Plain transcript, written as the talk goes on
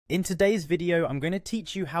In today's video, I'm going to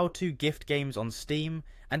teach you how to gift games on Steam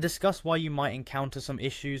and discuss why you might encounter some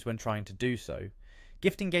issues when trying to do so.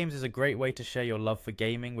 Gifting games is a great way to share your love for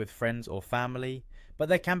gaming with friends or family, but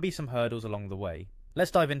there can be some hurdles along the way.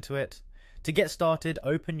 Let's dive into it. To get started,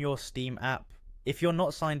 open your Steam app. If you're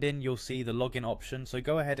not signed in, you'll see the login option, so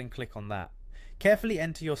go ahead and click on that. Carefully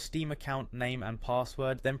enter your Steam account name and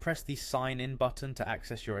password, then press the sign in button to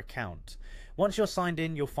access your account. Once you're signed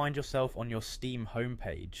in, you'll find yourself on your Steam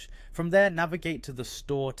homepage. From there, navigate to the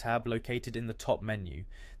Store tab located in the top menu.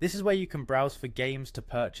 This is where you can browse for games to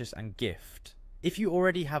purchase and gift. If you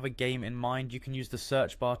already have a game in mind, you can use the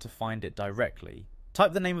search bar to find it directly.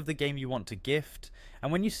 Type the name of the game you want to gift,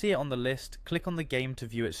 and when you see it on the list, click on the game to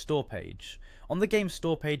view its store page. On the game's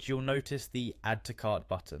store page, you'll notice the Add to Cart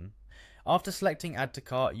button. After selecting Add to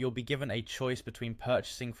Cart, you'll be given a choice between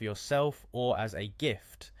purchasing for yourself or as a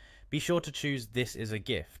gift. Be sure to choose This is a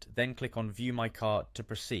gift, then click on View My Cart to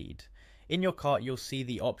proceed. In your cart, you'll see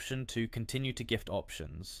the option to continue to gift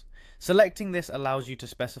options. Selecting this allows you to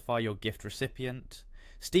specify your gift recipient.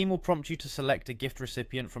 Steam will prompt you to select a gift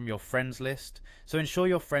recipient from your friends list, so ensure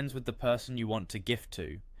you're friends with the person you want to gift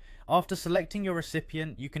to. After selecting your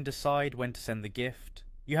recipient, you can decide when to send the gift.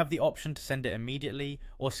 You have the option to send it immediately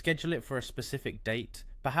or schedule it for a specific date,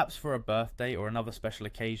 perhaps for a birthday or another special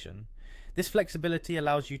occasion. This flexibility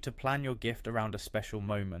allows you to plan your gift around a special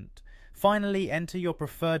moment. Finally, enter your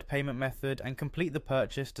preferred payment method and complete the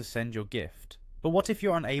purchase to send your gift. But what if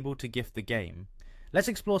you're unable to gift the game? Let's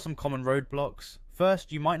explore some common roadblocks.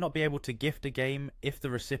 First, you might not be able to gift a game if the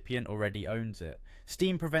recipient already owns it.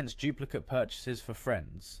 Steam prevents duplicate purchases for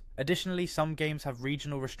friends. Additionally, some games have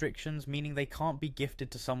regional restrictions, meaning they can't be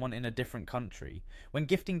gifted to someone in a different country. When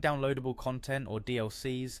gifting downloadable content or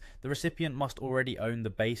DLCs, the recipient must already own the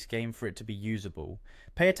base game for it to be usable.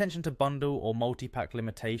 Pay attention to bundle or multi-pack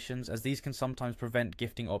limitations, as these can sometimes prevent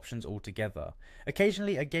gifting options altogether.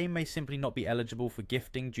 Occasionally, a game may simply not be eligible for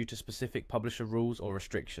gifting due to specific publisher rules or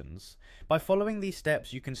restrictions. By following these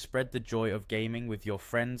steps, you can spread the joy of gaming with your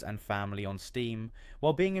friends and family on Steam,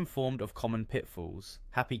 while being informed of common pitfalls.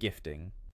 Happy gifting!